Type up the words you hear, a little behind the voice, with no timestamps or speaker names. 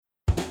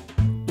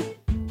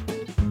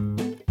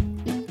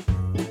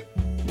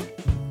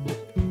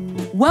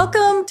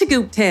Welcome to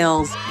Goop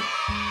Tales.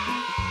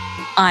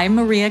 I'm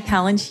Maria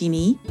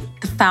Calancini,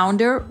 the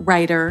founder,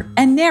 writer,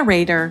 and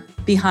narrator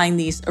behind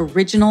these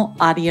original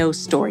audio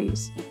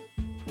stories.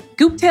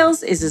 Goop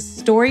Tales is a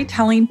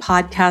storytelling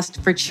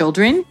podcast for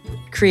children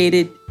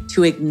created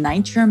to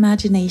ignite your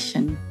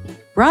imagination,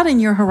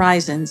 broaden your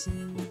horizons,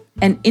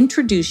 and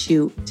introduce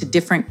you to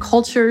different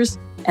cultures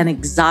and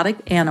exotic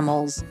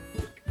animals,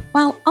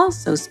 while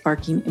also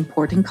sparking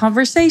important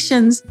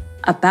conversations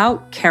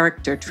about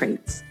character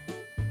traits.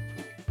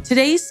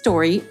 Today's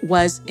story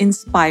was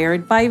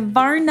inspired by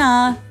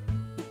Varna.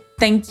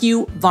 Thank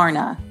you,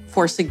 Varna,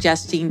 for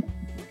suggesting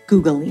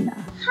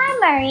Googleina. Hi,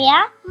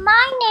 Maria.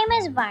 My name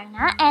is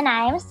Varna, and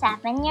I am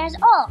 7 years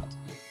old.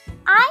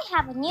 I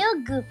have a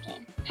new Goop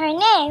name. Her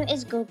name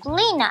is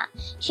Googleina.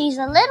 She's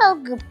a little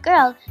Goop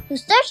girl who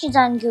searches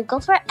on Google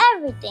for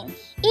everything,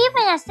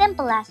 even as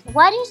simple as,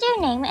 what is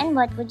your name and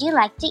what would you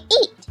like to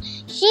eat?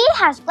 She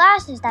has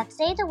glasses that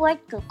say the word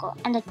Google,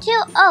 and the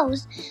 2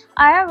 O's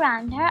are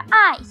around her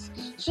eyes.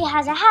 She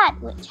has a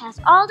hat which has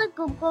all the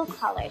Google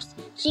colors.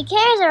 She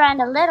carries around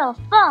a little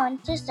phone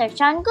to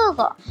search on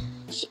Google.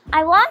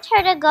 I want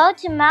her to go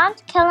to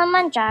Mount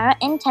Kilimanjaro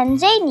in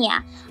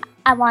Tanzania.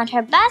 I want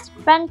her best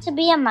friend to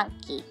be a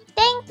monkey.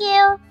 Thank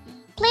you.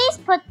 Please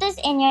put this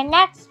in your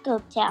next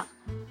Goop Tale.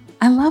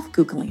 I love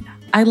Googleina.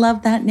 I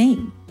love that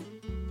name.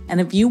 And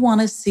if you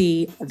want to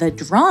see the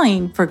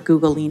drawing for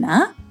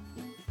Googleina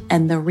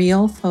and the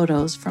real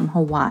photos from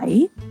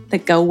Hawaii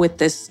that go with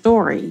this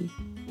story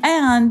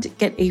and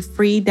get a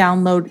free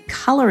download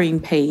coloring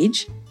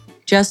page,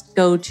 just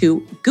go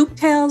to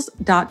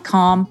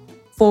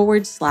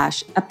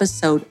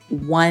gooptales.com/episode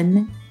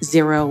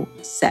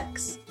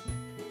 106.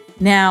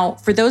 Now,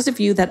 for those of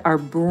you that are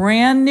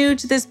brand new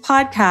to this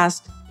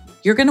podcast,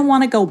 you're going to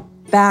want to go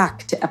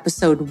back to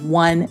episode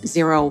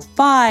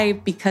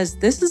 105 because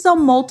this is a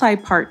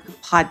multi-part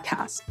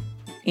podcast.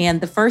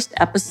 And the first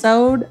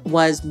episode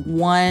was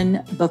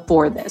one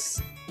before this.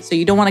 So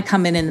you don't want to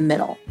come in the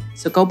middle.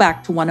 So go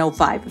back to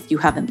 105 if you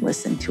haven't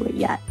listened to it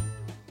yet.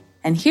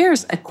 And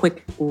here's a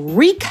quick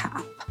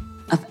recap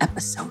of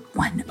episode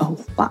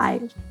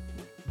 105.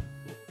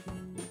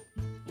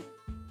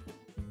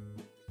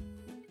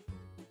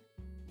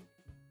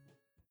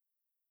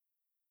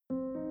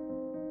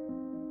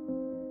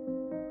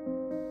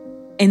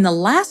 In the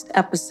last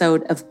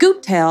episode of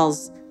Goop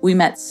Tales, we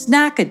met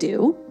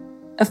Snackadoo,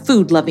 a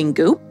food-loving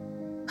goop,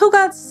 who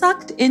got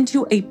sucked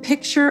into a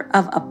picture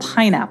of a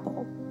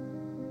pineapple.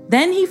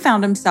 Then he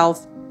found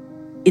himself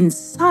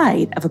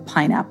inside of a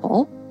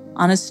pineapple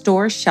on a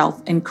store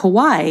shelf in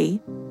Kauai,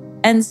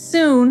 and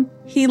soon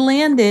he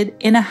landed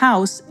in a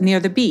house near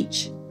the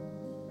beach.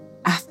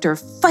 After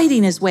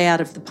fighting his way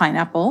out of the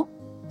pineapple,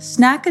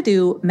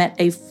 Snackadoo met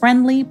a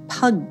friendly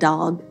pug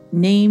dog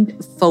named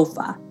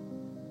Fofa,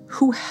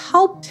 who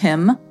helped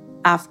him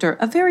after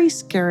a very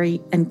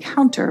scary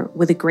encounter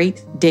with a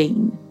Great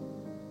Dane.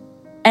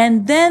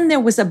 And then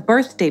there was a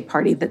birthday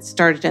party that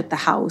started at the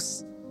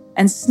house,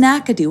 and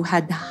Snackadoo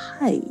had to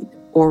hide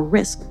or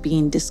risk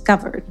being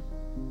discovered.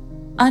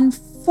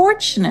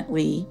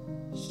 Unfortunately,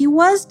 he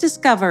was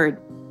discovered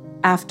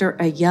after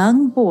a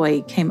young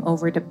boy came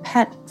over to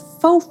pet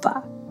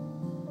Fofa.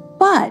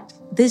 But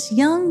this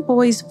young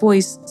boy's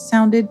voice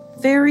sounded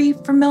very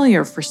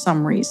familiar for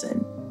some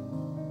reason.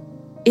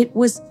 It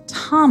was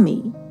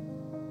Tommy,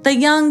 the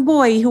young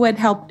boy who had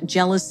helped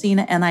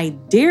Jealousina and I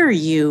Dare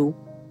You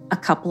a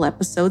couple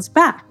episodes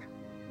back.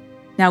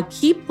 Now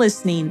keep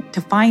listening to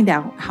find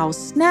out how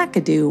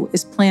Snackadoo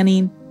is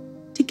planning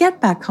to get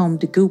back home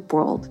to Goop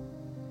World,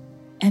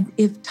 and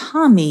if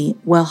Tommy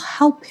will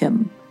help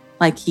him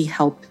like he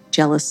helped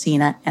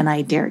Jealousina and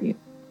I Dare You.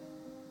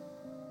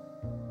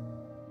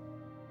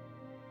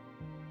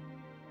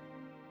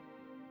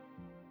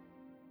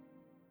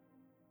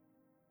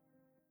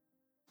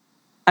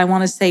 I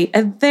want to say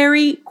a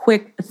very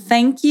quick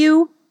thank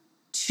you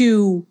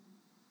to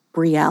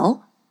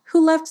Brielle, who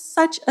left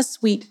such a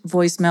sweet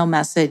voicemail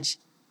message.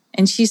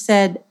 And she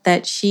said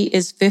that she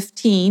is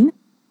 15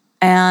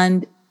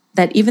 and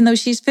that even though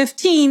she's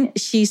 15,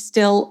 she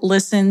still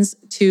listens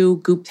to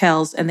Goop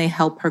Tales and they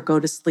help her go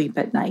to sleep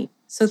at night.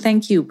 So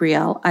thank you,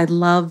 Brielle. I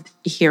loved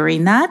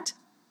hearing that.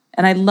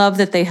 And I love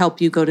that they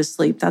help you go to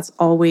sleep. That's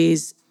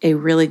always a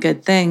really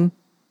good thing.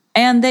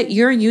 And that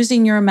you're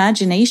using your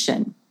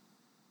imagination.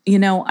 You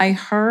know, I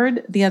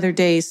heard the other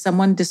day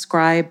someone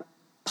describe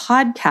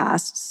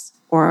podcasts,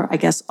 or I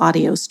guess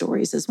audio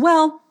stories as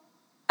well,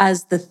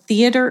 as the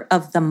theater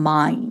of the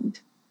mind.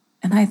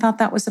 And I thought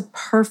that was a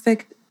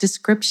perfect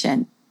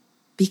description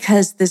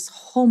because this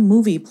whole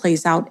movie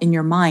plays out in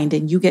your mind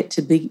and you get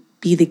to be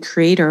the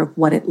creator of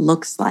what it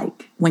looks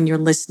like when you're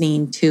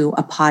listening to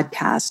a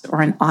podcast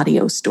or an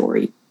audio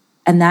story.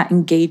 And that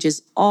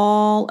engages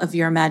all of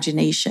your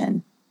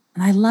imagination.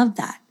 And I love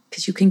that.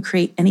 Because you can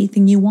create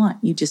anything you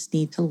want. You just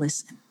need to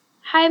listen.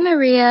 Hi,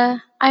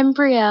 Maria. I'm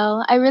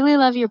Brielle. I really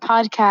love your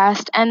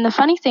podcast. And the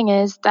funny thing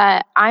is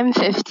that I'm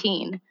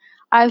 15.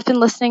 I've been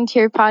listening to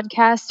your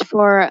podcast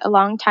for a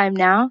long time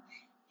now,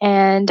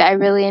 and I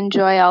really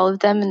enjoy all of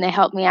them, and they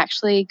help me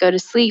actually go to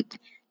sleep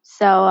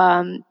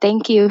So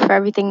thank you for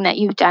everything that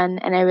you've done,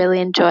 and I really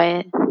enjoy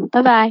it.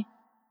 Bye-bye.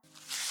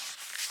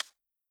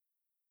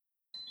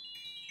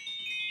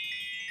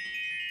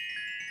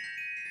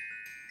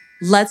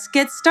 Let's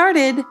get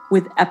started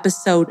with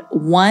episode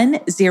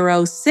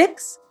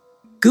 106.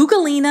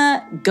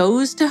 Googleina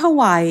goes to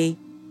Hawaii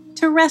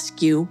to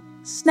rescue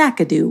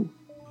Snackadoo.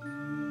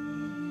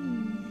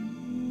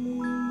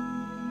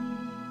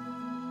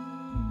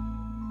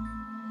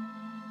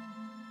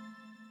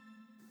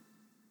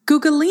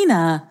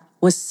 Googleina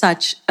was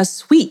such a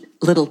sweet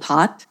little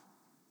tot.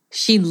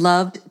 She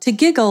loved to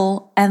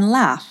giggle and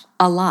laugh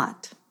a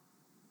lot.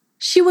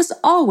 She was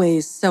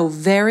always so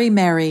very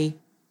merry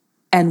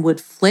and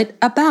would flit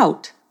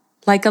about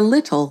like a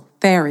little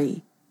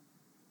fairy.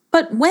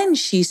 But when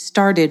she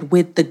started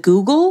with the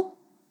Google,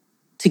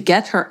 to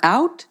get her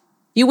out,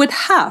 you would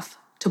have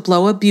to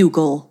blow a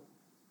bugle.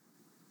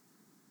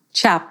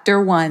 Chapter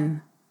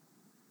 1.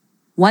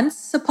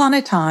 Once upon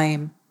a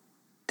time,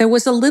 there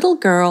was a little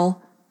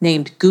girl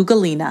named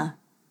Googleina.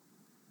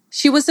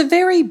 She was a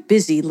very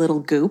busy little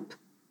goop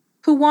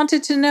who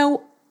wanted to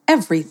know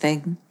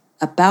everything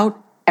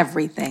about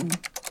everything.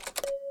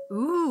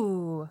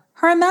 Ooh.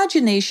 Her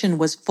imagination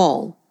was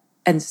full,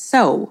 and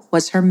so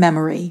was her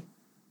memory.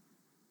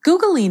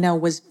 Googleina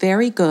was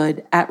very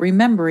good at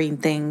remembering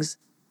things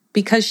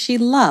because she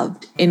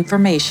loved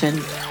information.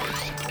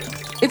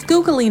 If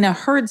Googleina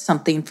heard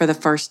something for the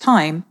first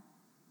time,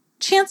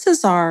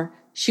 chances are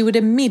she would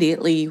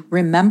immediately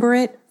remember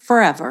it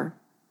forever.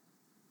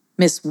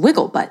 Miss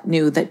Wigglebutt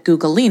knew that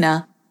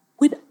Googleina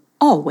would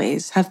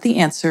always have the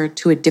answer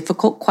to a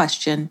difficult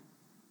question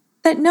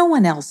that no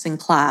one else in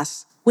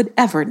class would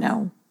ever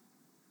know.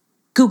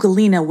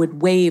 Googleina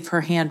would wave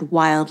her hand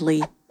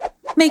wildly,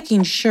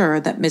 making sure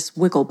that Miss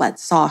Wigglebutt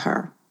saw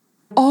her.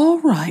 "All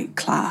right,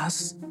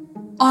 class.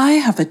 I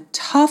have a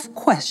tough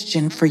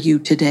question for you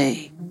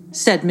today,"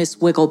 said Miss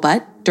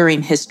Wigglebutt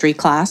during history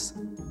class.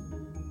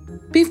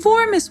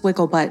 Before Miss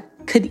Wigglebutt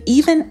could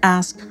even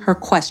ask her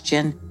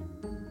question,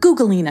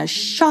 Googleina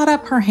shot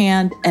up her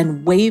hand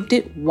and waved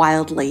it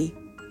wildly.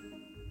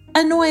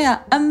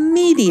 Anoya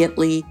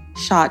immediately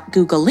shot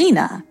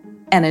Googleina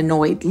an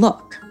annoyed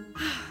look.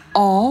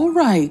 "All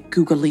right,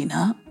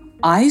 Googleina,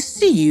 I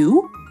see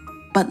you,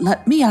 but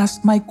let me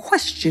ask my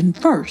question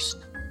first,"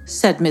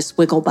 said Miss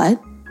Wigglebutt.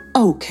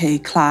 "Okay,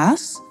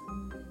 class.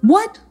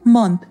 What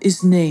month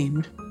is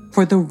named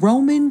for the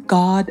Roman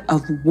god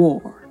of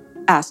war?"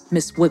 asked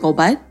Miss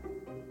Wigglebutt.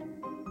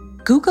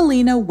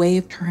 Googleina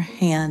waved her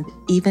hand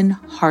even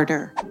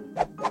harder.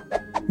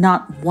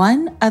 Not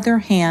one other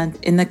hand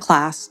in the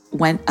class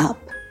went up.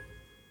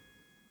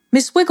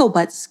 Miss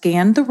Wigglebutt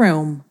scanned the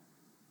room,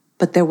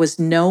 but there was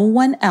no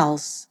one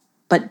else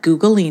but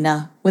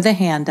Googleina with a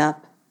hand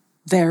up.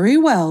 "Very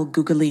well,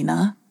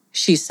 Googleina,"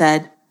 she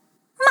said.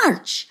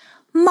 "March!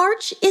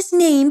 March is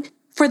named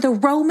for the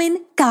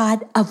Roman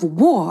god of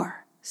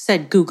war,"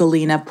 said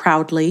Googleina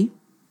proudly.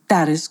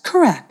 "That is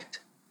correct.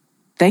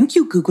 Thank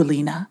you,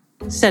 Googleina,"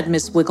 said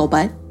Miss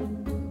Wigglebutt.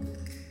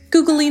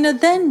 Googleina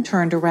then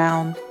turned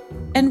around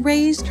and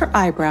raised her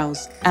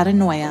eyebrows at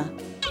Anoya.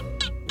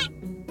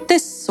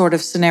 This sort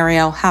of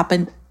scenario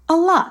happened a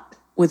lot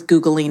with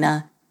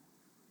Googleina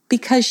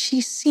because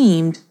she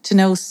seemed to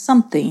know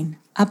something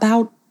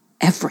about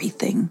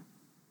everything.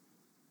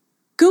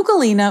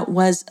 Googleina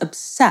was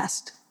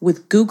obsessed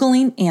with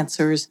Googling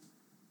answers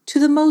to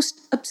the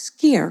most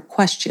obscure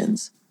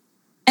questions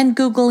and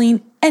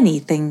Googling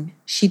anything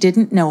she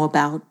didn't know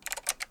about.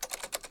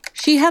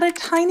 She had a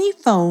tiny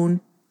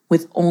phone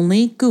with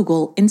only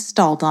Google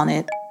installed on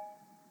it.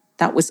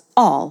 That was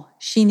all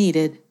she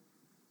needed.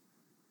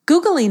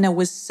 Googleina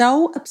was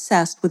so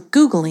obsessed with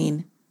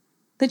Googling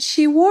that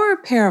she wore a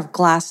pair of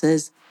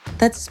glasses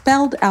that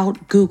spelled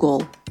out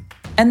Google,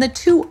 and the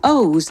 2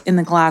 O's in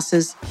the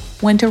glasses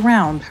went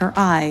around her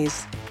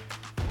eyes.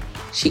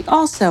 She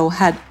also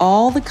had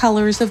all the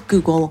colors of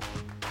Google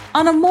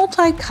on a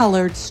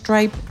multicolored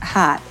striped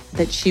hat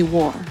that she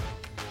wore: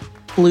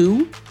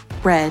 blue,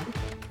 red,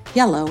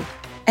 yellow,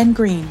 and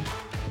green.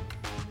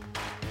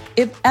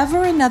 If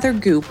ever another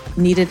goop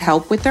needed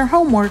help with their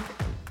homework,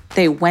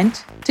 they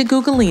went to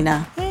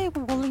Googleina. Hey,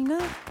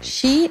 Googleina.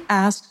 She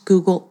asked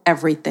Google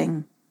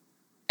everything,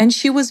 and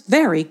she was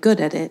very good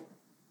at it.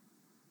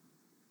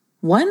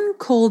 One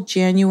cold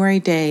January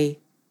day,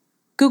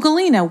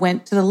 Googleina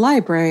went to the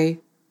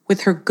library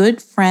with her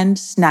good friend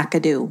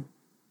Snackadoo.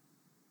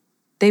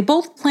 They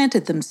both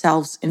planted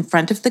themselves in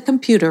front of the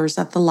computers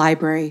at the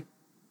library,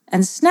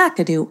 and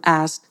Snackadoo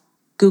asked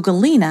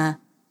Googleina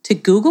to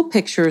Google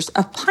pictures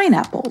of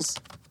pineapples,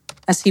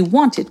 as he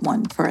wanted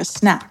one for a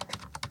snack.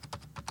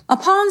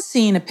 Upon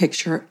seeing a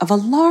picture of a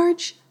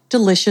large,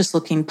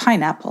 delicious-looking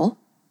pineapple,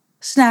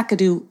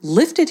 Snackadoo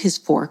lifted his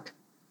fork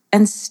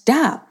and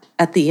stabbed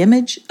at the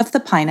image of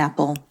the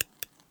pineapple.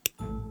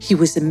 He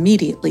was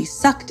immediately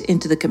sucked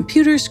into the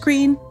computer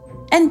screen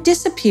and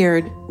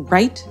disappeared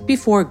right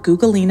before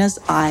Googleina's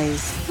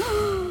eyes.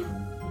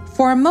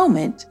 For a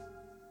moment,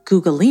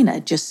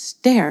 Googleina just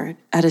stared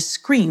at a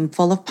screen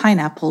full of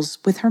pineapples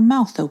with her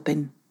mouth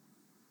open.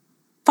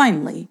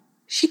 Finally,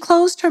 She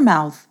closed her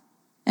mouth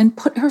and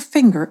put her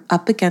finger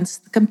up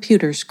against the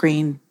computer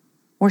screen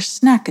where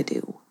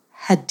Snackadoo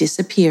had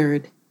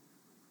disappeared.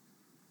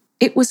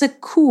 It was a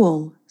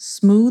cool,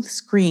 smooth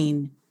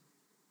screen,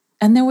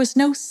 and there was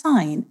no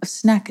sign of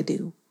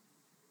Snackadoo.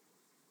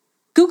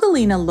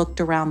 Googleina looked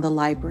around the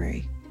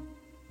library.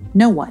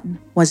 No one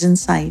was in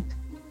sight.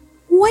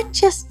 "What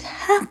just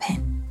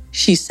happened?"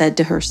 she said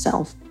to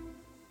herself.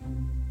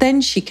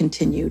 Then she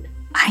continued,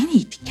 "I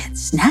need to get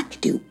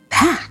Snackadoo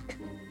back.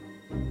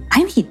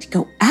 I need to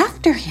go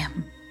after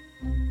him.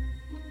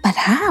 But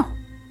how?"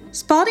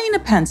 Spotting a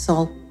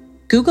pencil,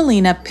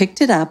 Googleina picked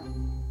it up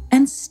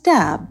and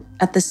stabbed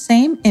at the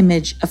same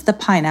image of the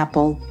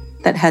pineapple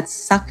that had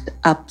sucked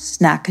up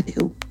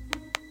Snackadoo.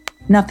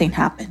 Nothing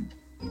happened.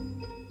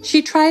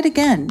 She tried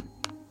again.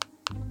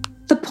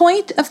 The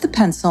point of the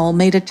pencil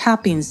made a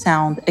tapping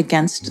sound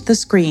against the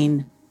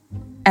screen,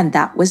 and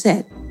that was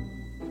it.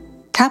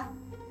 Tap,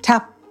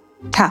 tap,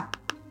 tap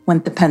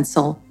went the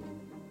pencil.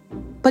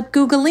 But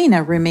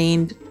Googleina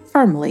remained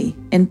firmly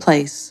in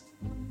place.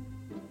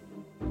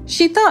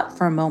 She thought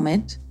for a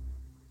moment,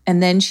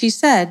 and then she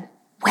said,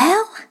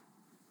 "Well,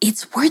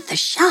 it's worth a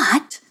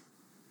shot."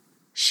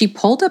 She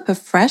pulled up a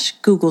fresh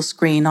Google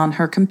screen on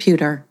her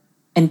computer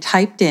and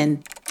typed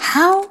in,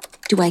 "How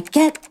do I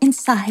get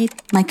inside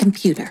my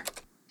computer?"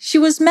 She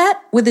was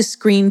met with a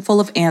screen full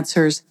of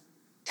answers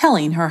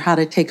telling her how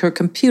to take her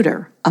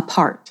computer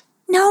apart.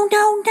 No,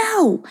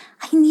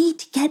 I need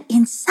to get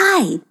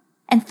inside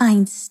and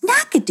find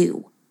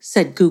Snackadoo,"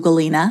 said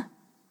Googleina.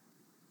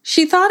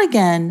 She thought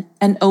again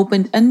and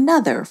opened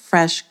another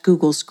fresh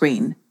Google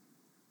screen.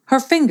 Her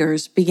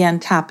fingers began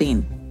tapping.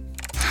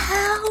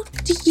 "How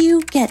do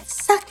you get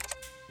sucked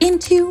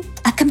into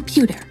a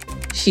computer?"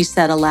 she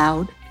said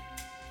aloud.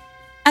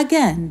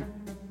 Again,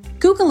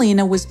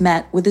 Googleina was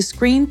met with a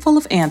screen full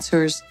of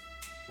answers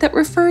that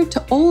referred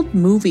to old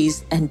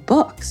movies and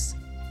books.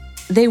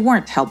 They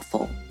weren't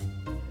helpful.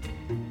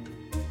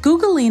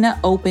 Googleina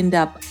opened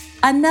up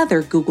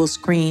another Google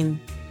screen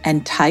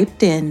and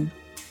typed in,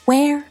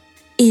 "Where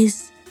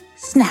is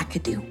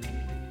Snackadoo?"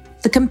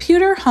 The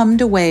computer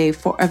hummed away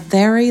for a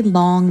very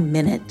long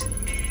minute.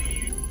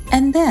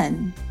 And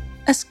then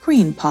a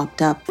screen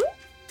popped up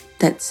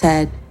that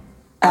said,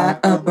 "At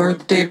a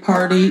birthday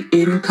party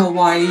in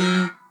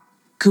Kauai."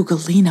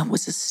 Googleina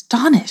was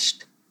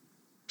astonished.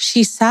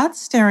 She sat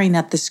staring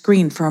at the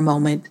screen for a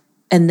moment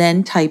and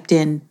then typed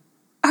in,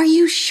 "Are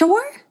you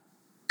sure?"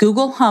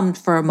 Google hummed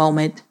for a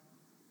moment,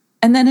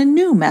 and then a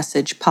new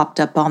message popped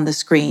up on the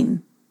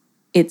screen.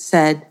 It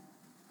said,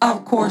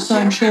 "Of course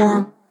I'm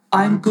sure.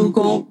 I'm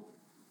Google."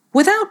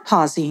 Without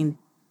pausing,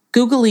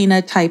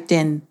 Googleina typed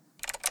in,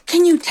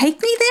 "Can you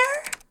take me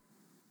there?"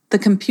 The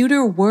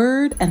computer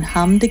whirred and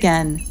hummed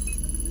again,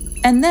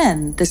 and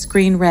then the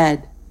screen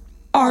read,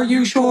 "Are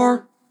you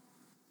sure?"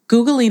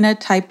 Googleina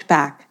typed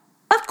back,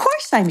 "Of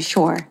course I'm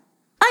sure.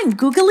 I'm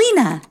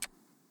Googleina."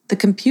 The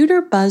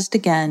computer buzzed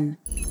again,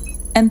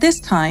 and this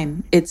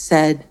time it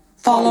said,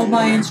 "Follow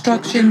my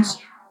instructions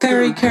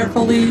very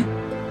carefully."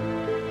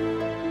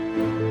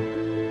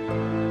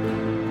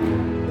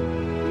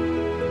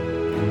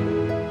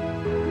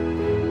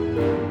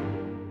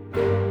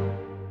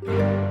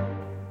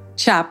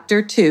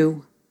 Chapter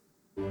 2.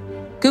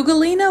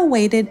 Googleina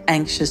waited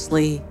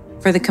anxiously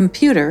for the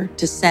computer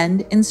to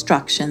send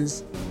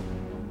instructions.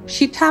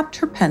 She tapped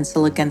her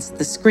pencil against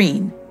the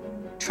screen,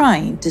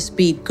 trying to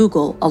speed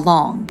Google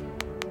along.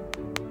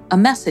 A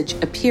message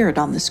appeared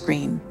on the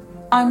screen.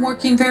 "I'm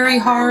working very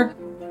hard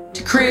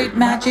to create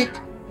magic.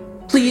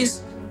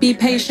 Please be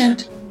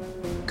patient."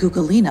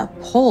 Googleina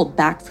pulled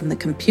back from the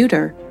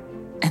computer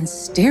and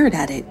stared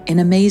at it in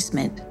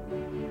amazement.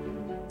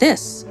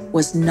 This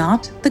was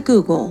not the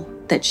Google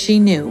that she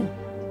knew,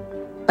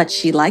 but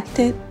she liked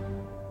it.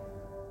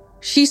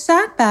 She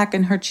sat back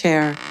in her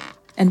chair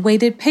and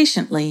waited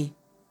patiently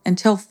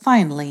until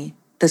finally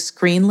the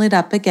screen lit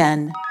up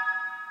again.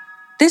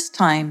 This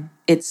time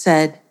it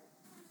said,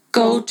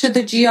 "Go to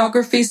the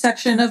geography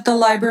section of the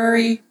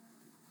library.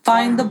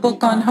 Find the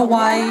book on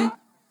Hawaii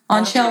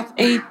on shelf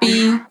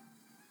 8B.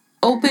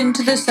 Open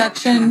to the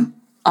section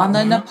on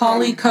the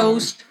Nepali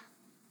coast."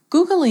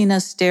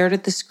 Googleina stared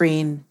at the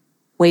screen,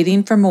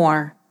 waiting for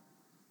more,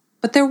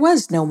 but there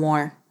was no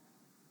more.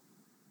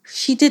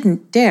 She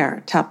didn't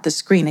dare tap the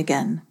screen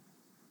again.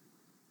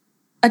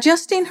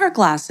 Adjusting her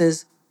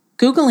glasses,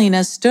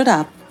 Googleina stood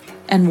up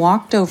and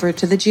walked over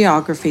to the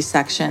geography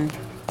section.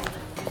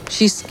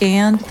 She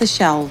scanned the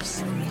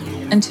shelves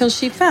until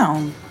she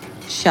found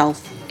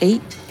shelf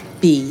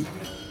 8B.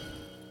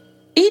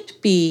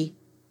 8B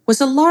was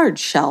a large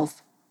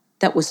shelf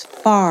that was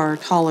far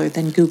taller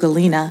than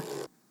Googleina.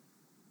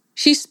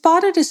 She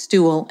spotted a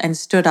stool and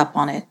stood up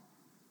on it.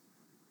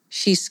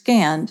 She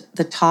scanned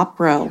the top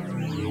row.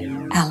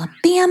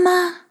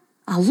 Alabama,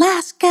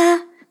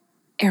 Alaska,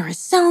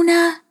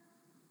 Arizona,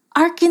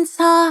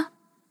 Arkansas,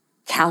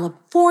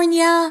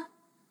 California,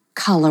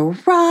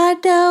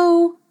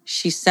 Colorado,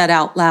 she said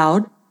out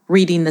loud,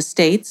 reading the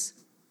states.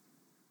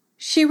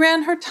 She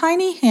ran her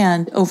tiny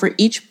hand over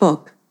each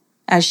book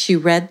as she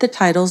read the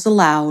titles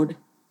aloud.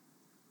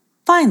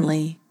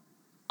 Finally,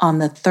 on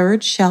the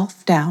third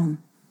shelf down,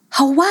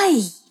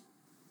 Hawaii.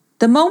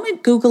 The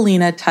moment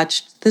Googleina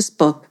touched this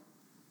book,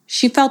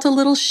 she felt a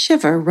little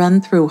shiver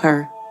run through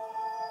her.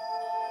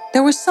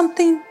 There was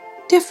something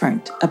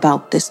different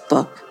about this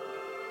book.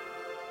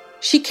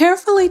 She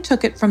carefully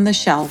took it from the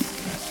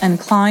shelf and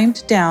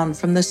climbed down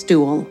from the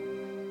stool.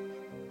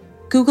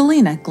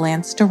 Googleina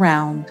glanced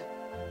around.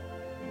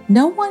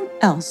 No one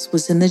else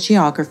was in the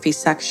geography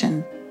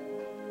section.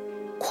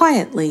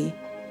 Quietly,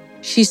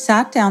 she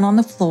sat down on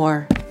the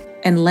floor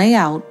and lay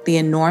out the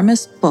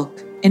enormous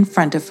book in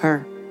front of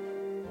her.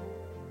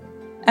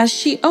 As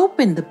she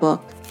opened the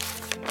book,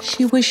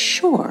 she was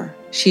sure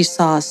she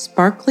saw a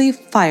sparkly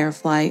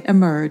firefly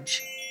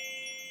emerge.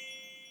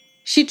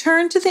 She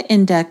turned to the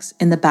index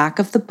in the back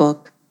of the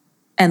book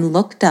and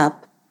looked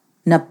up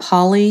Na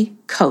Pali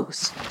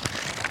Coast.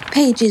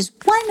 Pages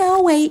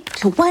 108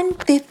 to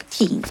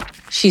 115,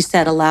 she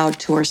said aloud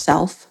to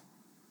herself.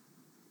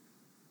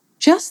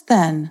 Just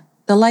then,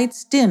 the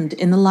lights dimmed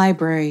in the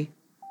library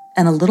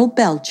and a little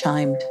bell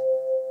chimed.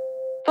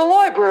 The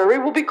library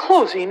will be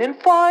closing in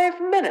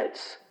 5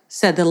 minutes,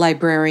 said the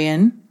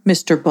librarian,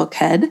 Mr.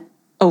 Bookhead,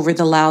 over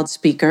the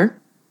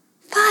loudspeaker.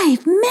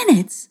 5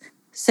 minutes,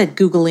 said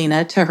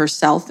Googleina to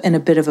herself in a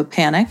bit of a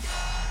panic.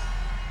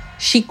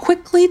 She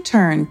quickly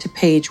turned to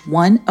page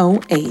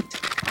 108.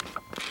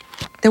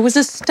 There was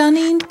a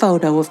stunning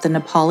photo of the Na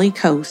Pali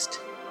coast.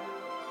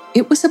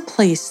 It was a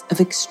place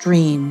of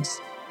extremes,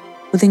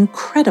 with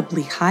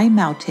incredibly high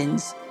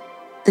mountains,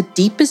 the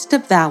deepest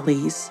of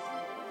valleys,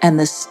 and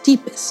the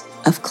steepest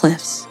of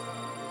cliffs.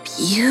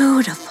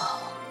 Beautiful,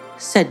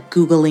 said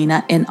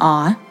Googleina in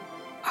awe.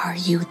 Are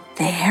you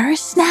there,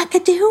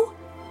 Snackadoo?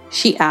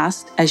 She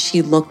asked as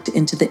she looked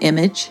into the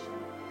image.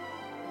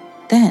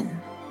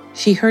 Then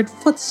she heard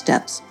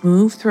footsteps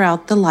move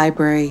throughout the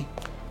library.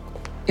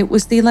 It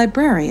was the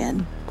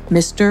librarian,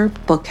 Mr.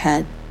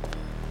 Bookhead,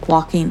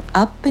 walking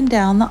up and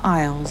down the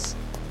aisles,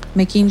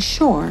 making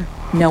sure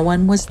no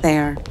one was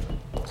there.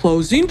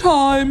 Closing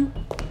time!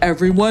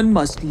 Everyone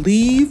must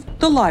leave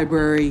the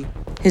library,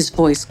 his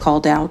voice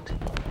called out.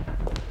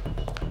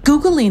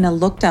 Googleina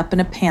looked up in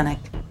a panic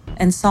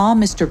and saw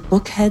Mr.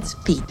 Bookhead's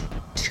feet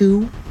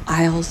 2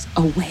 aisles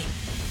away.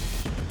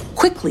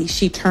 Quickly,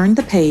 she turned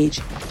the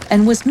page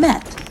and was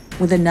met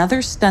with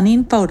another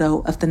stunning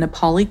photo of the Na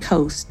Pali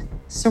coast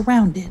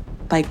surrounded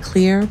by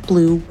clear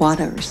blue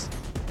waters.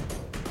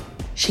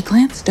 She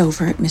glanced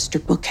over at Mr.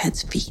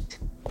 Bookhead's feet.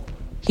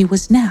 He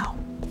was now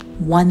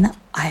 1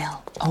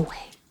 aisle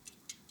away.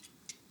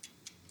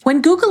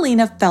 When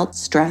Googleina felt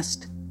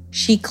stressed,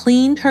 she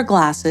cleaned her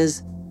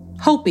glasses,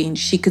 hoping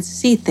she could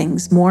see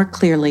things more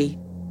clearly.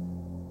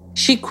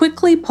 She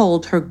quickly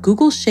pulled her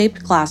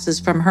Google-shaped glasses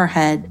from her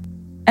head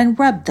and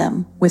rubbed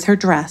them with her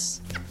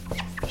dress.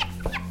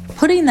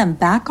 Putting them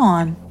back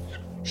on,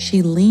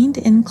 she leaned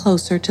in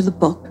closer to the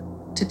book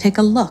to take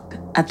a look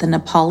at the Na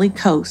Pali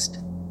coast.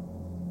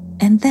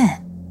 And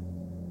then,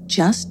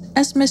 just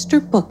as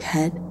Mr.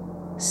 Bookhead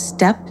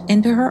stepped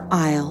into her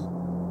aisle,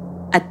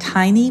 a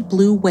tiny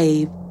blue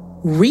wave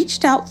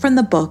reached out from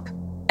the book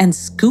and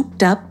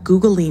scooped up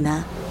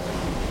Googleina.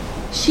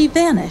 She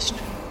vanished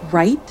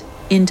right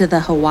into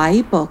the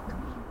Hawaii book,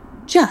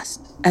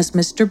 just as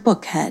Mr.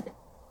 Bookhead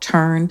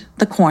turned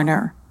the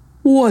corner.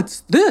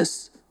 What's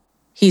this?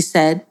 He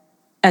said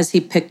as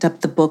he picked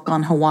up the book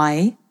on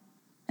Hawaii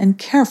and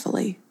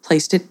carefully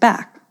placed it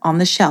back on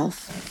the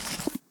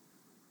shelf.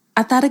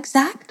 At that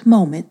exact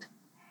moment,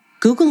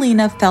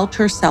 Googleina felt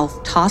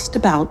herself tossed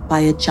about by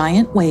a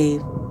giant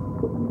wave,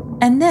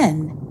 and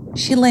then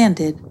she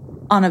landed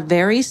on a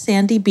very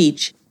sandy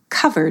beach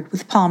covered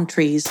with palm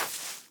trees.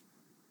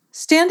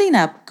 Standing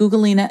up,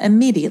 Googleina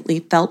immediately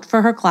felt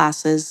for her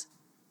glasses.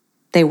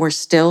 They were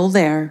still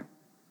there.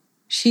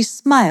 She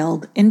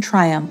smiled in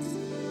triumph.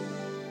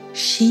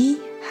 She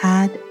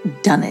had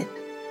done it.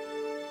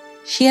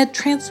 She had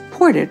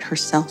transported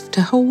herself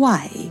to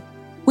Hawaii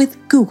with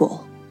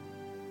Google.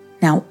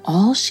 Now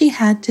all she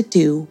had to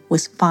do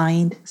was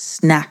find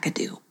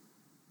Snackadoo.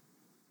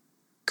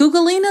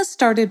 Googleina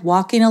started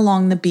walking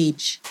along the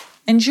beach,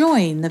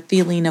 enjoying the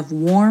feeling of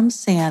warm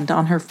sand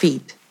on her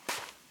feet.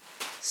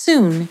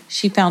 Soon,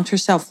 she found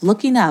herself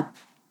looking up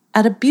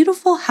at a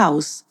beautiful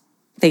house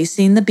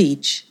facing the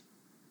beach.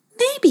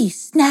 Maybe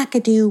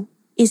Snackadoo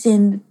is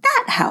in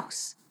that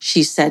house,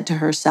 she said to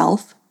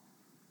herself.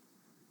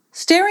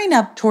 Staring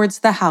up towards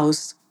the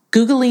house,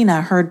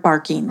 Googleina heard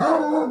barking.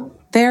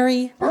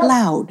 Very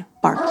loud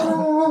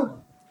barking.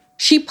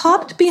 She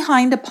popped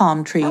behind a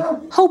palm tree,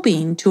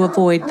 hoping to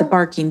avoid the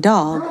barking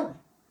dog,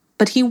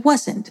 but he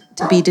wasn't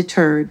to be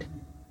deterred.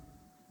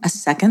 A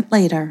second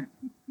later,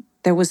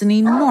 there was an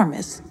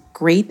enormous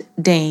Great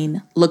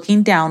Dane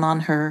looking down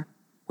on her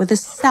with a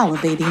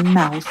salivating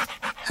mouth.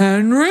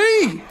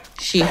 Henry!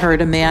 She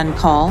heard a man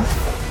call.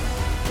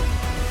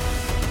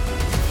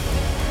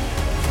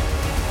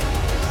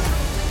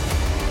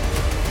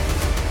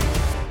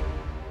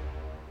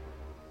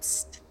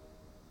 Psst.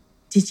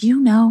 Did you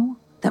know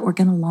that we're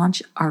going to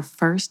launch our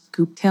first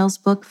Goop Tales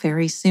book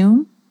very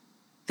soon?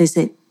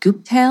 Visit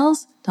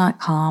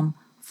gooptales.com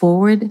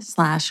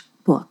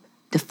gooptales.com/book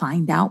to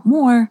find out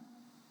more.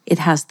 It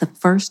has the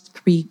first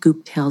 3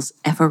 Goop Tales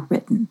ever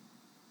written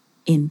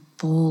in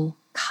full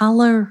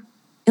color,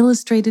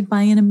 illustrated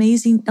by an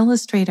amazing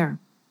illustrator.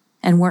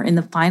 And we're in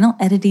the final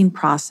editing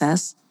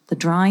process. The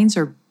drawings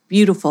are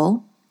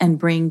beautiful and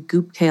bring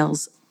Goop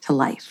Tales to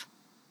life.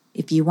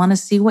 If you want to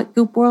see what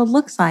Goop World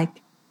looks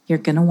like, you're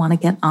going to want to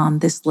get on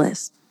this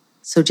list.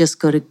 So just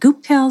go to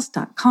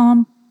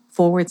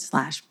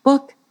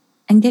gooptales.com/book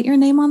and get your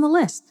name on the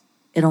list.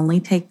 It only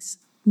takes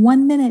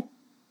 1 minute.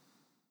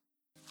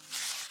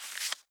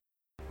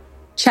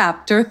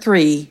 Chapter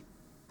 3.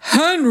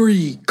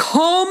 Henry,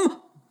 come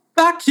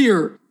back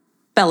here,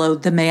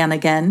 bellowed the man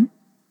again.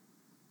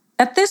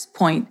 At this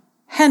point,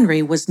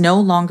 Henry was no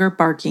longer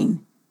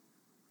barking.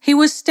 He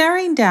was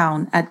staring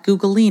down at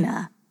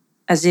Googleina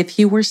as if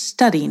he were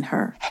studying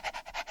her.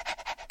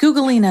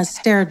 Googleina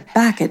stared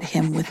back at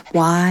him with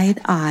wide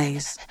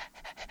eyes,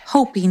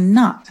 hoping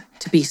not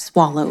to be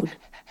swallowed.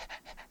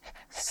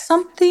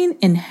 Something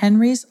in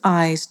Henry's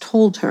eyes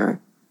told her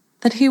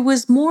that he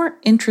was more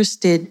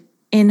interested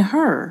in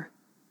her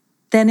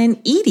than in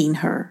eating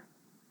her.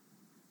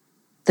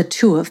 The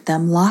two of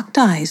them locked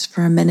eyes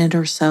for a minute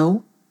or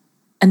so,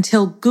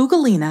 until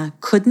Googleina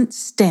couldn't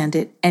stand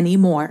it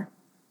anymore.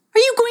 "Are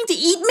you going to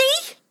eat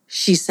me?"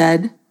 she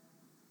said.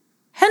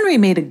 Henry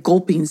made a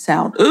gulping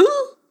sound,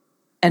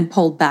 and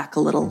pulled back a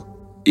little.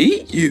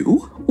 Eat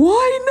you?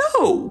 Why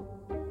no?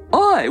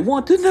 I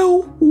want to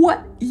know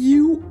what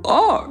you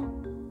are.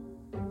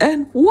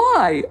 And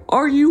why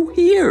are you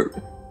here?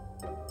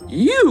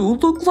 You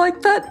look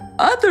like that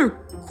other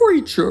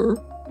creature,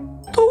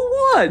 the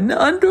one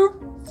under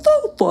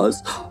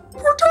Fofa's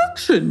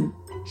protection,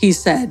 he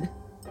said.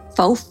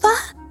 "Fofa?"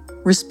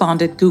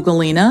 responded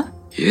Googleina.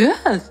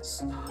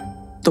 Yes,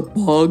 the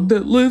bug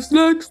that lives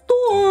next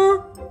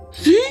door.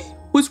 She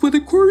was with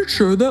a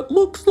creature that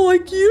looks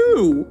like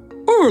you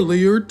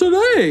earlier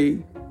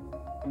today.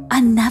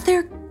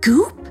 "Another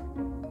Goop?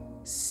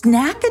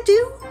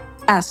 Snackadoo?"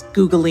 asked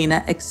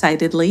Googleina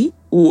excitedly.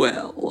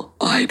 Well,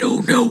 I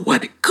don't know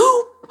what a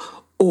Goop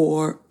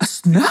or a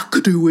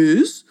Snackadoo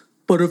is,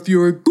 but if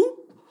you're a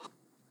Goop,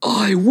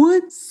 I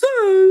would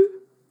say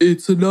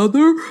it's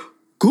another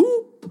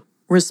Goop,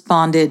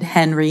 responded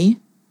Henry.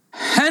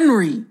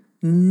 "Henry,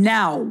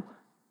 now,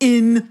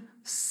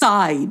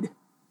 inside,"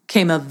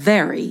 came a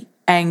very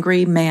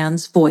angry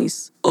man's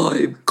voice.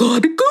 "I've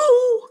gotta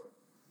go,"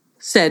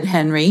 said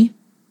Henry.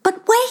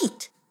 "But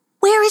wait,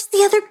 where is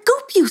the other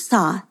Goop you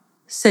saw?"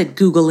 said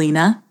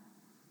Googleina.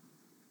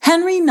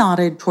 Henry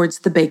nodded towards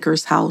the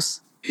baker's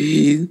house.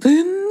 "He's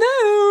in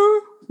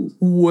there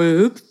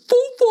with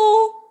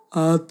Fofa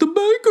at the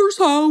baker's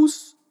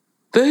house.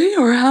 They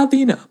are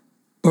having a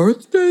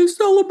birthday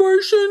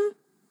celebration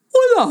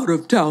with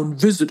out-of-town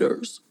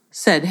visitors,"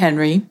 said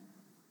Henry.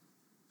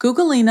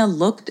 Googleina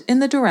looked in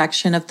the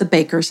direction of the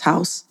baker's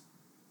house.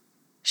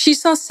 She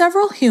saw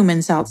several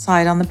humans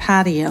outside on the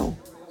patio,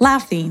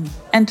 laughing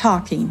and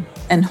talking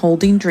and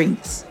holding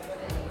drinks.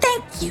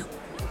 "Thank you.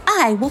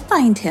 I will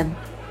find him.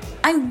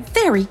 I'm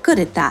very good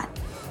at that,"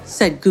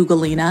 said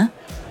Googleina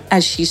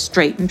as she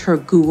straightened her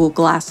Google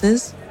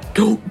glasses.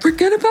 "Don't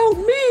forget about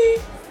me,"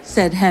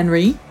 said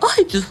Henry.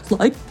 "I just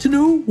like to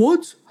know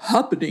what's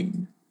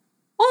happening.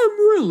 I'm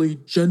really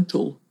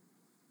gentle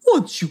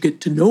once you get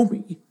to know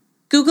me."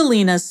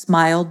 Googleina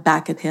smiled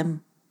back at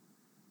him.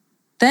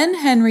 Then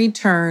Henry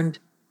turned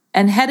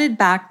and headed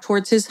back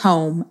towards his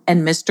home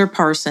and Mr.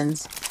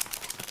 Parsons.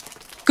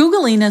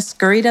 Googleina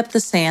scurried up the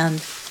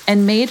sand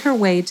and made her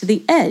way to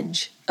the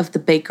edge of the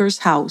baker's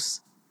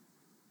house.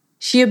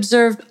 She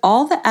observed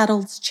all the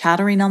adults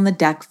chattering on the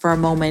deck for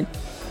a moment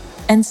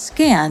and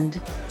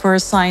scanned for a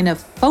sign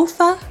of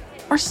Fofa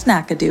or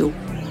Snackadoo.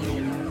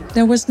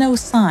 There was no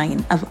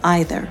sign of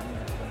either.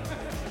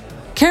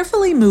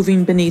 Carefully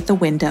moving beneath a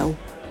window,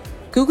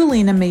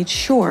 Googleina made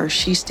sure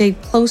she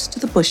stayed close to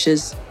the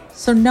bushes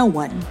so no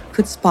one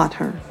could spot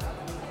her.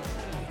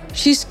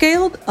 She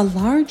scaled a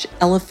large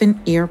elephant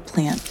ear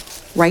plant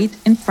right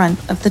in front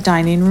of the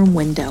dining room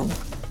window.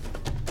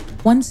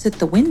 Once at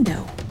the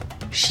window,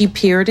 she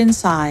peered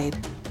inside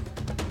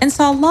and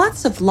saw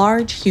lots of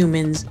large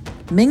humans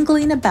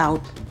mingling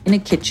about in a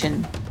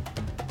kitchen.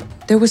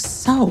 There was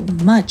so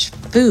much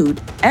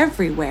food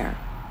everywhere.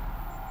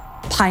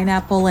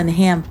 Pineapple and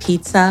ham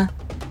pizza,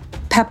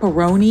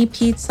 pepperoni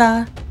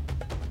pizza,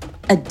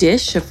 a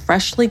dish of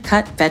freshly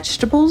cut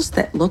vegetables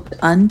that looked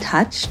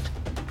untouched,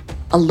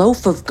 a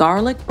loaf of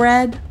garlic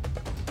bread,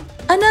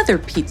 another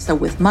pizza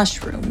with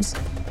mushrooms,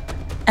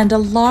 and a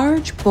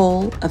large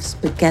bowl of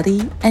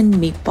spaghetti and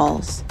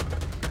meatballs.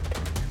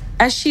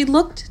 As she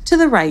looked to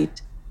the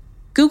right,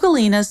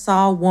 Googleina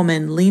saw a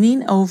woman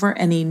leaning over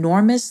an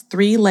enormous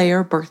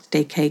 3-layer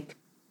birthday cake,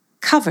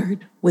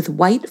 covered with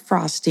white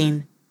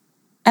frosting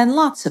and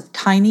lots of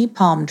tiny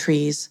palm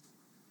trees.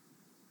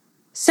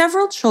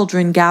 Several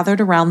children gathered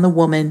around the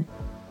woman,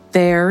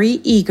 very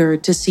eager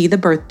to see the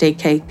birthday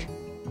cake.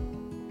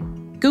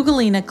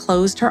 Googleina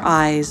closed her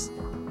eyes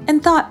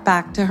and thought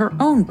back to her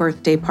own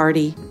birthday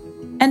party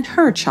and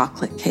her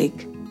chocolate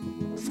cake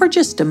for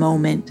just a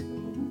moment.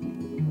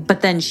 But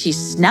then she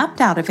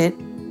snapped out of it,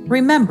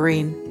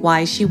 remembering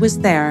why she was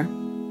there.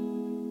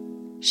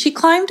 She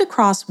climbed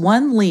across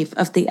one leaf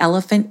of the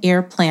elephant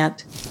ear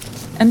plant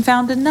and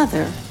found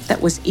another that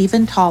was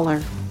even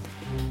taller.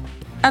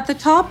 At the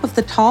top of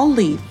the tall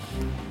leaf,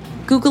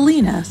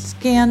 Googleina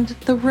scanned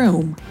the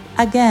room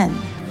again.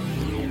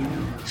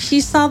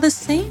 She saw the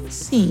same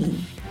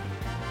scene,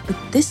 but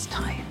this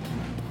time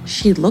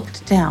she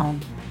looked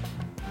down,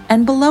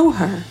 and below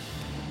her,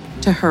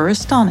 to her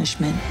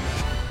astonishment,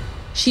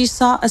 she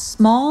saw a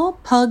small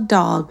pug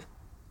dog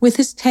with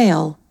his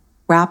tail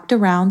wrapped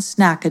around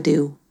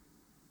Snackadoo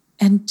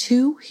and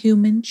 2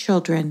 human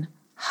children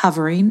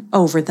hovering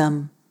over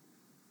them.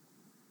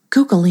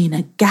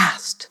 Googleina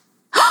gasped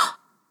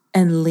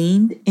and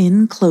leaned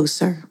in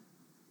closer.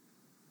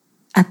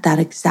 At that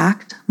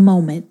exact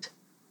moment,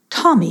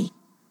 Tommy,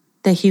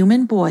 the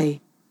human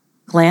boy,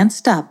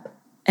 glanced up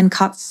and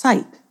caught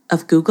sight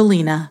of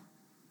Googleina.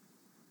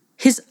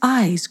 His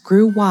eyes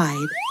grew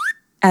wide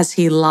as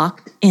he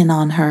locked in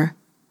on her.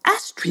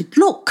 "Astrid,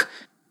 look!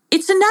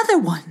 It's another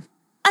one!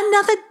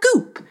 Another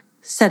goop!"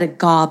 said a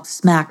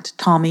gobsmacked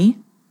Tommy.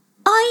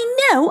 "I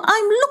know,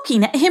 I'm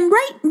looking at him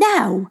right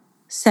now,"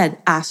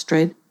 said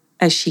Astrid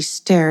as she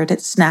stared at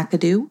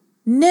Snackadoo.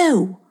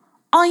 "No,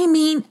 I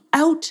mean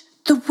out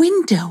the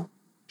window.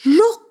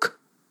 Look,"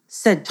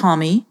 said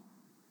Tommy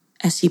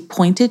as he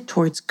pointed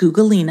towards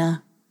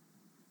Googleina.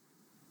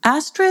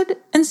 Astrid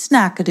and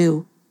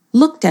Snackadoo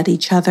looked at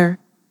each other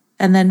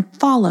and then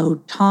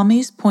followed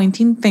Tommy's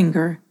pointing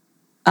finger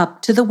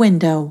up to the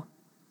window,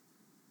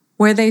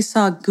 where they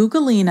saw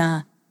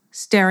Googleina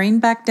staring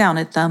back down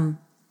at them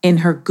in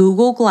her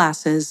Google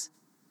glasses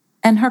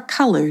and her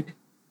colored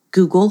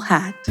Google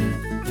hat.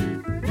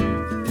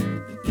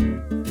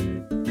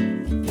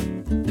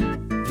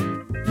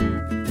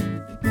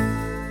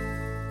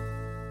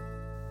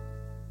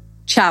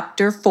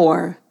 Chapter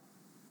 4.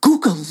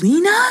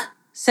 "Googleina?"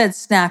 said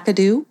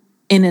Snackadoo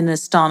in an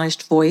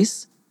astonished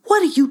voice.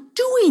 "What are you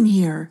doing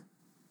here?"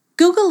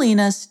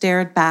 Googleina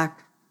stared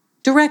back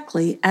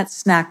directly at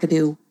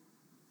Snackadoo,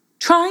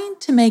 trying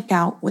to make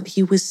out what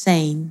he was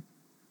saying,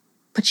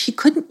 but she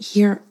couldn't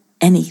hear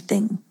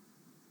anything.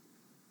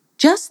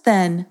 Just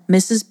then,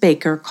 Mrs.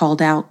 Baker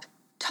called out,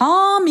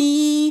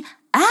 "Tommy!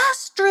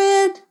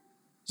 Astrid!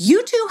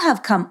 You two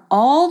have come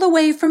all the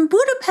way from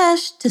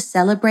Budapest to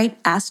celebrate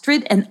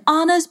Astrid and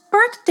Anna's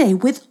birthday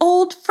with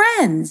old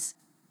friends.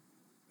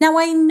 Now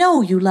I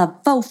know you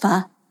love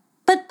Fofa,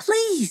 but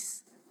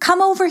please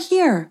come over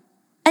here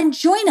and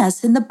join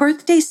us in the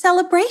birthday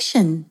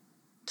celebration."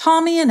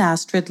 Tommy and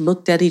Astrid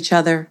looked at each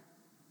other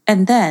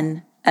and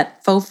then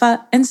at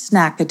Fofa and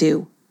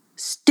Snackadoo.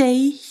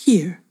 "Stay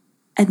here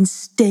and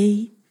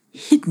stay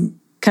hidden,"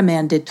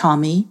 commanded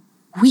Tommy.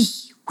 "We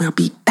will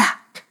be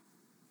back."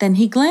 Then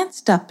he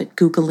glanced up at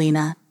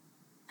Googleina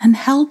and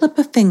held up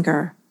a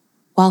finger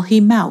while he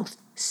mouthed,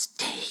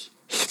 "Stay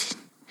hidden.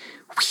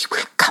 We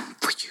will come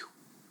for you."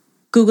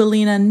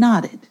 Googleina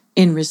nodded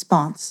in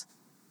response.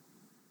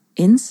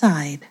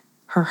 Inside,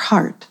 her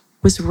heart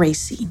was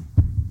racing.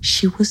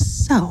 She was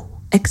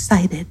so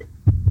excited.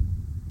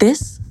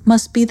 This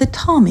must be the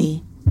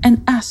Tommy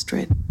and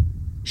Astrid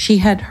she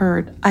had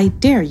heard I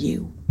Dare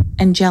You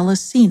and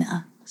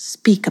Jealousina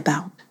speak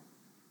about.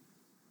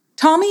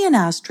 Tommy and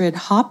Astrid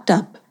hopped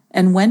up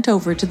and went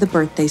over to the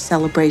birthday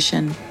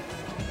celebration.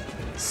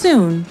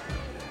 Soon,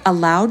 a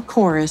loud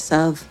chorus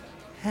of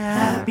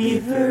 "Happy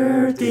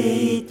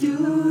birthday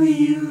to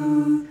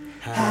you,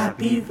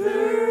 happy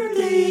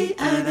birthday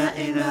Anna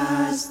and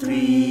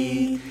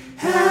Astrid,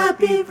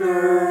 happy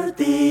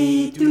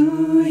birthday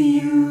to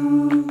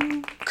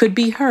you," could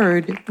be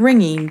heard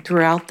ringing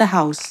throughout the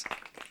house.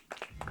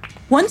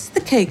 Once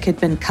the cake had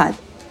been cut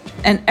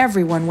and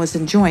everyone was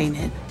enjoying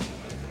it,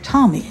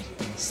 Tommy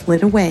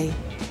slid away.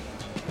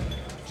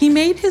 He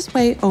made his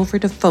way over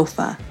to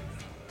Fofa,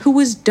 who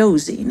was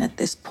dozing at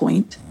this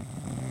point.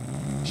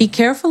 He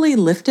carefully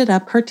lifted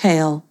up her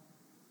tail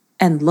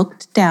and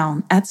looked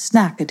down at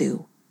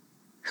Snackadoo,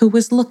 who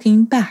was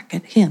looking back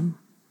at him.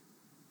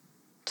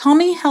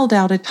 Tommy held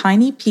out a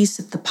tiny piece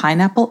of the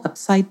pineapple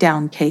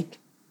upside-down cake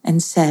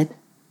and said,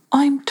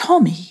 "I'm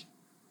Tommy.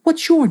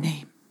 What's your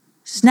name?"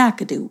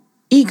 Snackadoo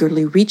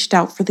eagerly reached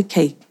out for the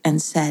cake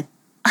and said,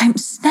 "I'm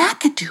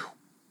Snackadoo.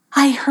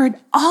 I heard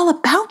all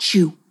about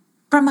you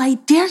from I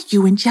Dare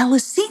You and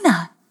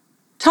Jealousina."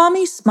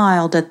 Tommy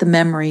smiled at the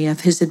memory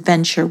of his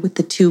adventure with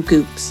the 2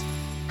 goops.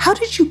 "How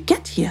did you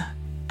get here?"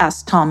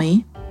 asked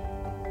Tommy.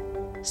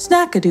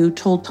 Snackadoo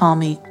told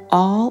Tommy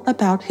all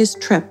about his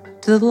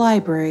trip to the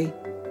library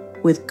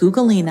with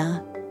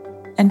Googleina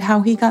and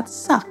how he got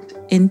sucked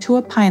into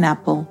a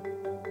pineapple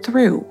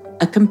through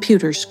a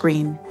computer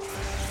screen.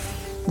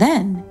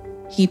 Then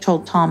he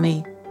told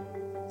Tommy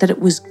that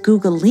it was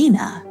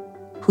Googleina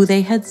who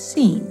they had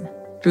seen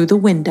through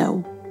the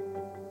window.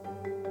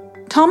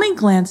 Tommy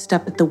glanced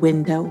up at the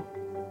window,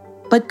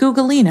 but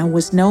Googleina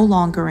was no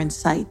longer in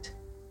sight.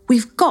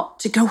 "We've got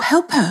to go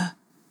help her,"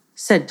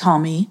 said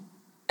Tommy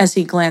as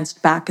he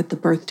glanced back at the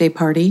birthday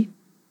party.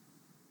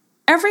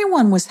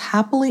 Everyone was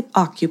happily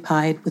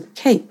occupied with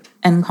cake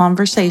and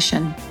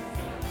conversation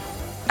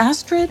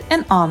Astrid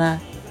and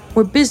Anna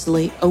were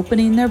busily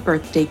opening their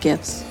birthday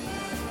gifts.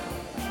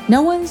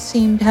 No one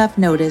seemed to have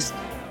noticed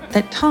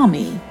that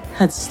Tommy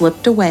had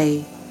slipped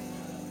away.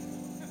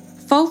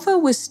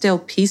 Fofa was still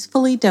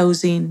peacefully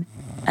dozing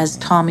as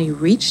Tommy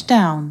reached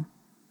down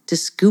to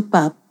scoop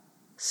up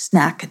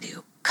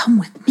Snackadoo. "Come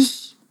with me,"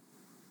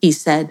 he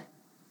said.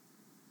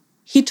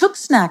 He took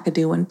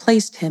Snackadoo and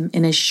placed him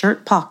in his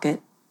shirt pocket,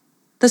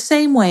 the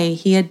same way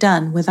he had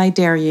done with I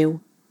Dare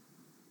You.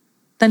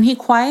 Then he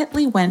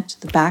quietly went to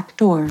the back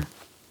door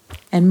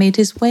and made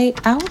his way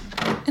out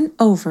and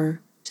over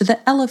to the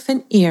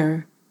elephant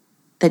ear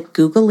that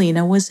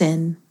Googleina was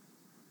in.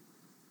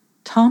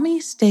 Tommy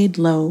stayed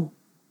low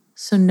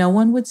so no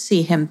one would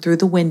see him through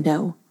the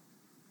window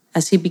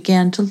as he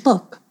began to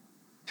look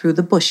through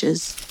the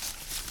bushes.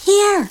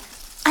 "Here,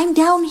 I'm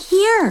down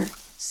here,"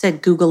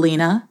 said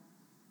Googleina,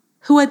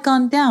 who had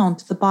gone down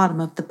to the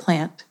bottom of the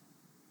plant.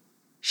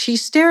 She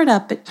stared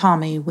up at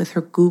Tommy with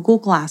her Google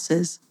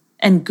glasses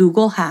and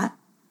Google hat,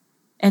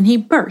 and he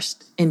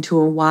burst into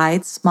a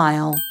wide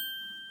smile.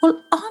 "Well,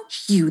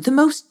 aren't you the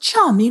most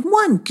charming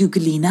one,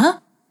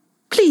 Googleina?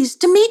 Pleased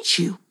to meet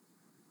you.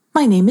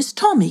 My name is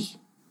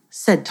Tommy,"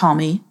 said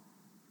Tommy.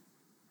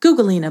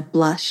 Googleina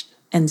blushed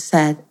and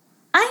said,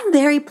 "I'm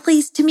very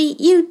pleased to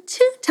meet you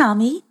too,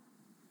 Tommy."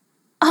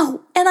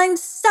 "Oh, and I'm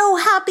so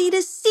happy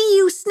to see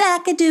you,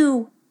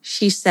 Snackadoo,"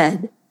 she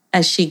said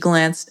as she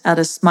glanced at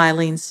a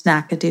smiling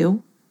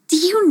Snackadoo. "Do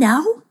you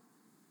know?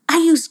 I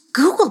used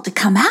Google to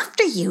come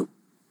after you,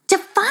 to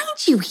find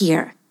you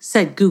here,"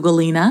 said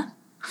Googleina.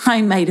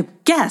 "I might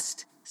have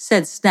guessed,"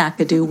 said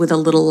Snackadoo with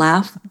a little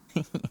laugh.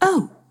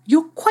 "Oh,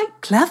 you're quite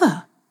clever,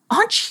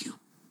 aren't you?"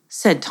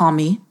 said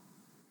Tommy.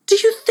 "Do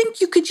you think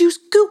you could use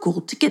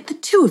Google to get the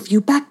two of you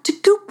back to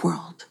Goop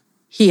World?"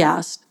 he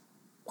asked.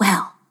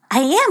 "Well,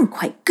 I am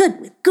quite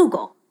good with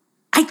Google.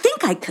 I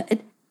think I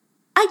could.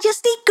 I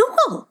just need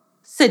Google,"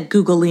 said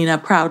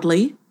Googleina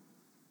proudly.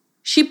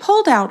 She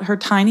pulled out her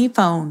tiny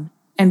phone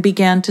and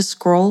began to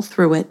scroll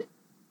through it.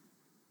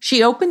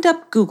 She opened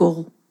up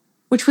Google,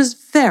 which was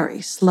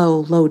very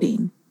slow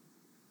loading.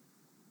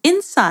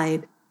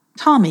 Inside,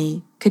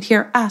 Tommy could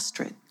hear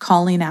Astrid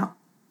calling out,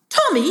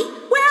 "Tommy,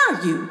 where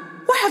are you?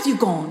 Where have you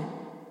gone?"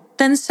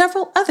 Then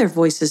several other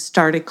voices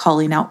started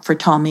calling out for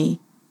Tommy.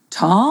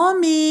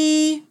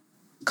 "Tommy,"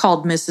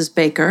 called Mrs.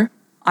 Baker,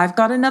 "I've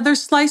got another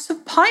slice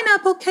of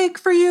pineapple cake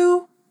for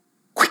you."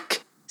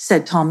 "Quick,"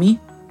 said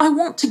Tommy. "I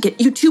want to get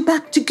you two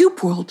back to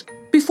Goop World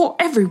before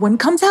everyone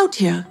comes out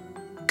here."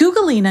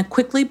 Googleina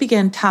quickly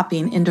began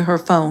tapping into her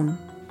phone.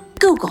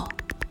 "Google,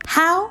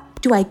 how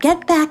do I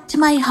get back to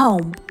my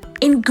home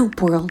in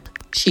Goop World?"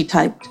 she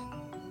typed.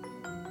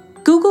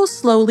 Google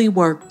slowly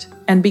worked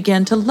and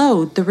began to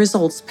load the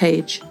results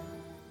page.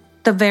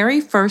 The very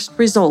first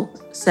result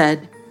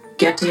said,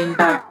 "Getting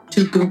back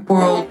to Goop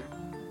World."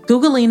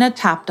 Googleina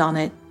tapped on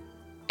it.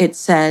 It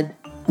said,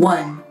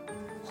 1.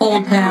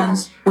 Hold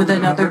hands with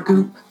another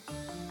goop.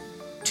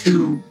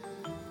 2.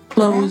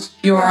 Close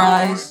your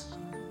eyes.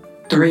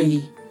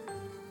 3.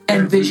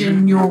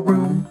 Envision your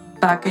room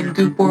back in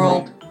Goop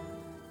World.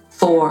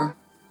 4.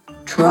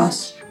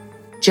 Trust.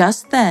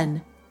 Just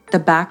then, the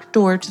back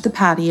door to the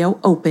patio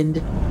opened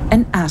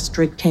and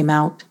Astrid came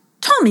out.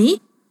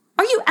 "Tommy,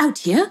 are you out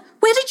here?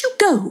 Where did you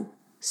go?"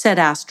 said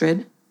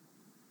Astrid.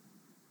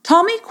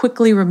 Tommy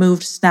quickly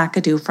removed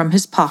Snackadoo from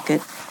his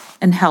pocket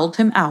and held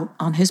him out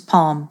on his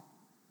palm.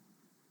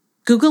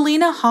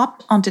 Googleina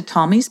hopped onto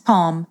Tommy's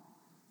palm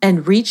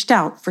and reached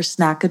out for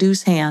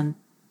Snackadoo's hand.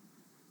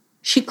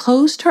 She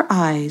closed her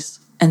eyes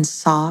and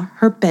saw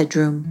her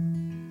bedroom.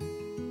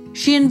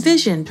 She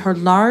envisioned her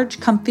large,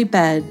 comfy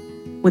bed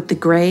with the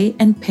gray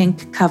and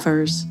pink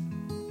covers,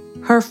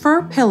 her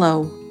fur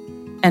pillow,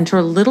 and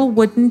her little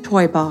wooden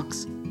toy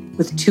box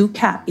with 2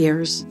 cat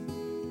ears.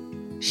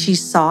 She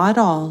saw it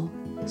all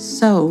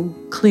so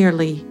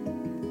clearly.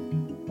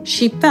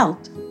 She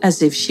felt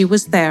as if she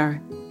was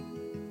there.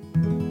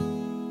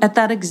 At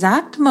that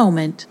exact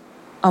moment,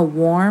 a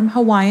warm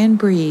Hawaiian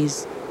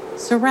breeze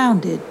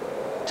surrounded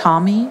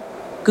Tommy,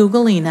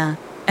 Googleina,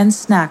 and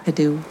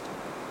Snackadoo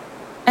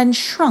and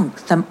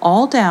shrunk them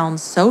all down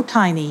so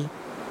tiny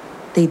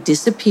they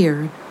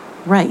disappeared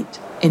right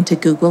into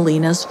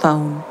Googleina's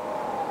phone.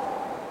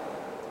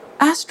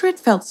 Astrid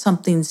felt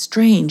something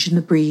strange in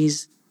the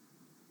breeze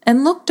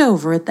and looked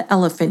over at the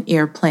elephant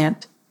ear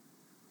plant,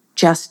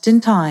 just in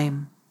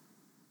time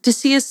to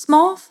see a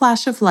small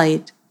flash of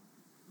light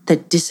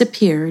that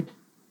disappeared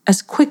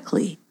as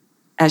quickly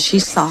as she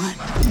saw it.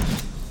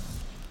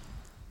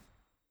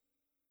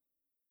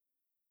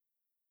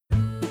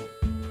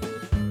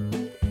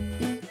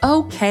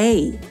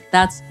 Okay,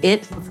 that's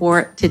it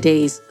for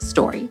today's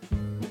story.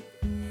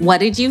 What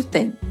did you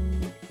think?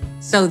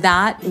 So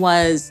that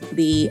was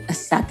the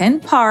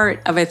second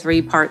part of a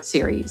 3-part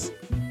series.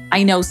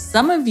 I know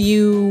some of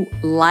you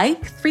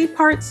like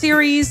 3-part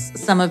series,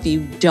 some of you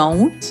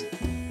don't.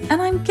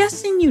 And I'm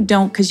guessing you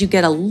don't because you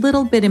get a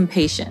little bit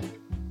impatient.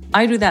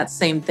 I do that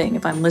same thing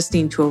if I'm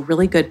listening to a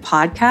really good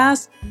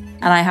podcast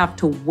and I have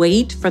to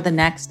wait for the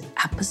next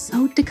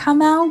episode to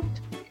come out.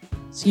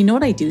 So you know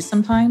what I do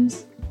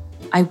sometimes?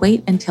 I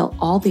wait until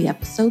all the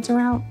episodes are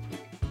out,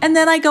 and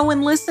then I go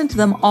and listen to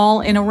them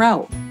all in a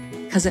row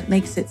because it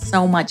makes it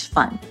so much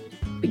fun.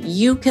 But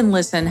you can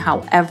listen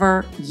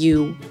however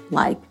you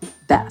like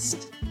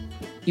best.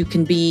 You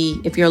can be,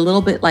 if you're a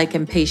little bit like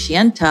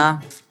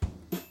Impatienta,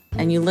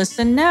 and you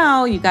listen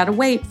now, you got to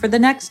wait for the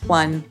next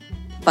one,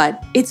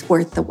 but it's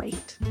worth the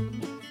wait.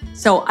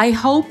 So I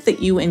hope that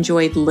you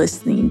enjoyed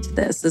listening to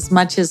this as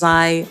much as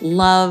I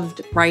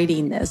loved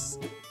writing this.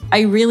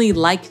 I really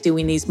like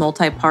doing these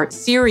multi-part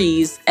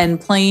series and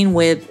playing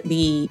with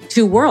the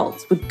two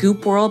worlds, with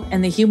Goop World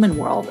and the human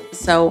world.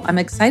 So I'm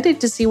excited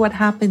to see what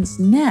happens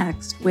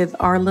next with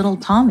our little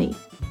Tommy.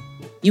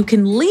 You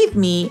can leave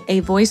me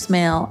a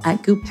voicemail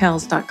at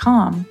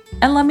gooptales.com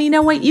and let me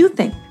know what you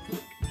think.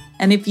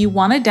 And if you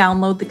want to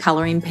download the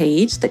coloring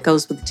page that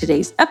goes with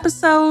today's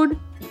episode,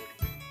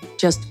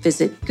 just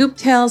visit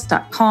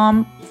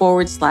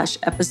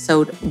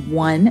gooptales.com/episode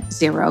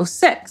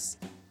 106.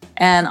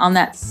 And on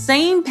that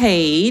same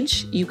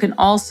page, you can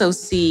also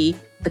see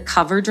the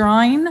cover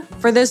drawing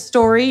for this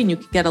story, and you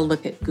can get a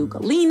look at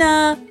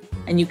Googleina,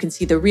 and you can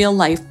see the real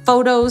life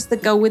photos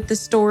that go with the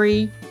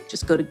story.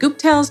 Just go to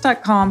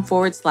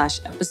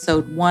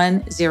gooptales.com/episode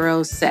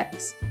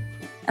 106.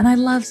 And I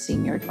love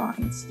seeing your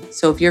drawings.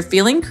 So if you're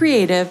feeling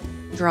creative,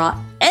 draw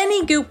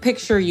any Goop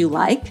picture you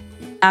like.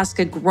 Ask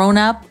a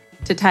grown-up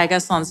to tag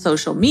us on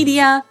social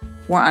media.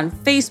 We're on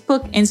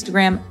Facebook,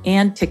 Instagram,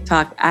 and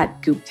TikTok at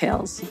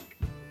Gooptales.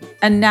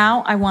 And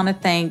now I want to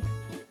thank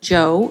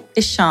Joe,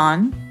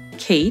 Ishan,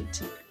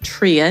 Kate,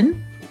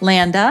 Trian,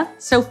 Landa,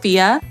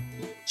 Sophia,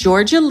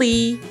 Georgia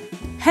Lee,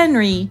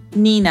 Henry,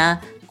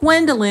 Nina,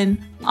 Gwendolyn,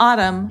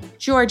 Autumn,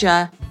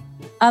 Georgia,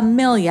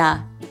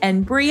 Amelia,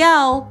 and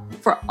Brielle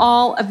for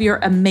all of your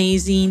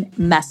amazing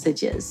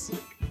messages.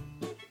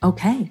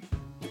 Okay,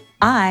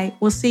 I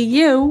will see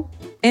you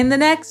in the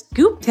next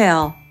Goop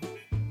Tale.